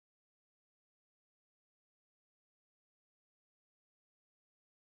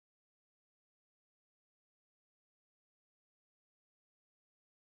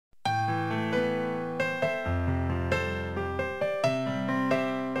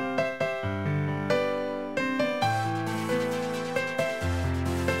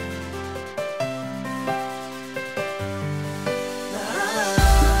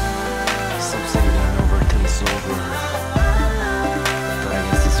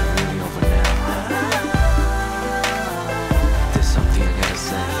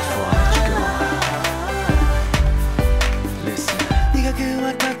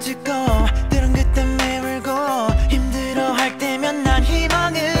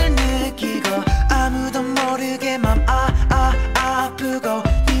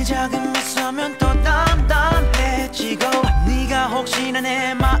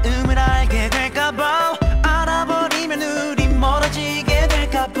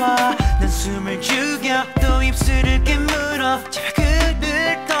봐. 난 숨을 죽여 또 입술을 깨물어 제발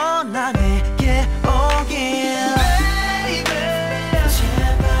그를 떠나 내게 오길. Baby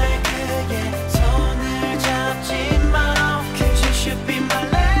제발 그의 손을 잡지 마. Cause you should be my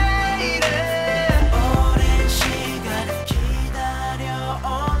lady. 오랜 시간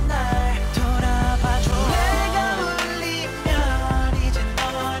기다려온 날 돌아봐줘. 내가 울리면 이제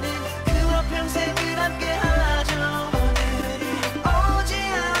너는 그와 평생을 함께하죠. 오늘이 오지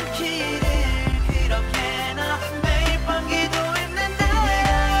않기를 그렇게나 매일 밤 기도했는데. 네가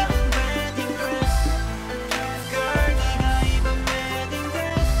입은 wedding dress girl, 네가 입은 wedding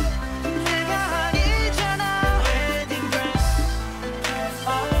dress 내가 아니잖아. wedding dress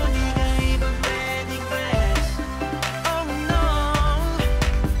oh 네가 입은 wedding dress oh no.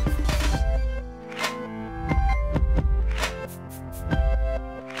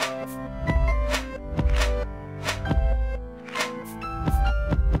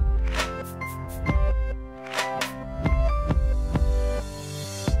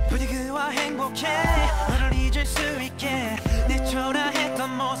 부디 그와 행복해 너를 잊을 수 있게. 내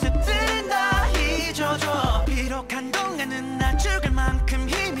초라했던 모습들은 다 잊어줘. 비록 한동안은 나 죽을 만큼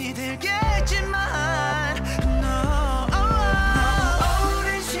힘이 들겠지만 no. 너무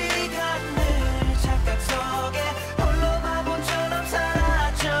오랜 시간을 착각 속에 홀로 바보처럼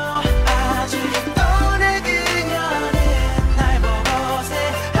살았죠. 아직도 내 그녀는 날 보고서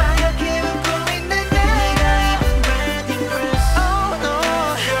하얗게 웃고 있는데. 네가 입은 wedding dress oh no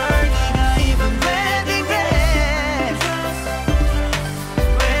girl, 네가 입은 wedding dress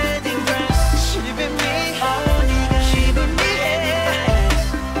wedding dress she with me oh 네가 입은 wedding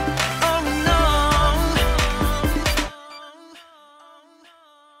dress oh no.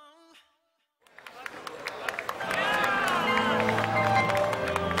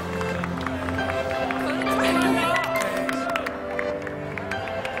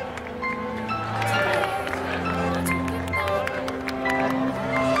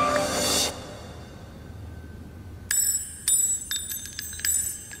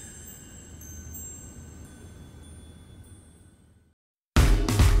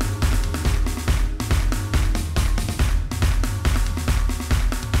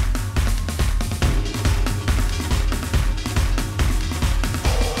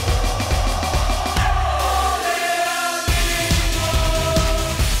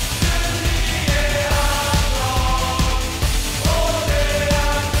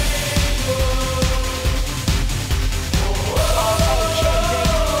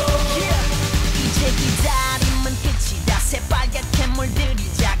 이제 기다림은 끝이다. 새빨갛게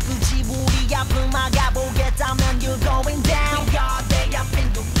물들이자 굳이 우리 앞을 막아보겠다면 You're going down. 내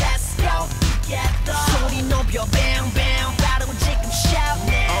앞엔 또 Let's go together. 소리 높여 bang bang 빠르고 지금 shout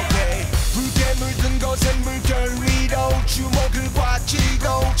now. Okay. 불에 물든 것은 물결 위로 주먹을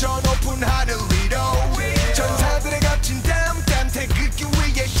꽉쥐고 저 높은 하늘 위로 전사들의 갇힌 땀 태극기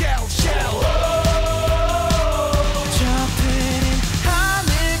위에 shout shout. 적들은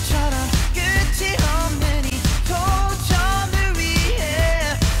하늘처럼 끝이 없는 이 도전을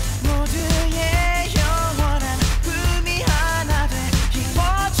위해 모두의 영원한 꿈이 하나 돼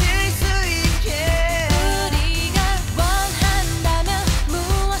이루어질 수 있게. 우리가 원한다면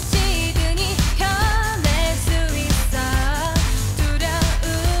무엇이든 이겨낼 수 있어.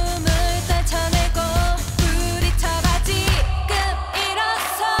 두려움을 떨쳐내고 부딪혀봐 지금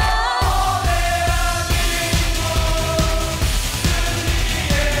일어서.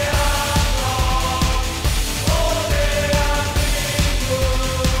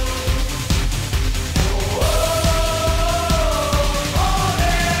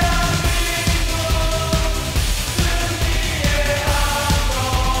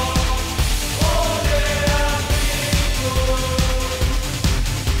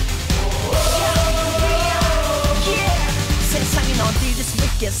 세상엔 어디를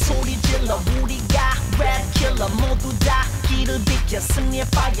스럽게 소리 질러. 우리가 red killer 모두 다 길을 비켜 승리의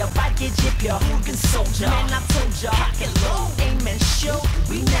fire 밝게 지펴. 붉은 soldier 맨 앞서죠. Rock and roll amen show.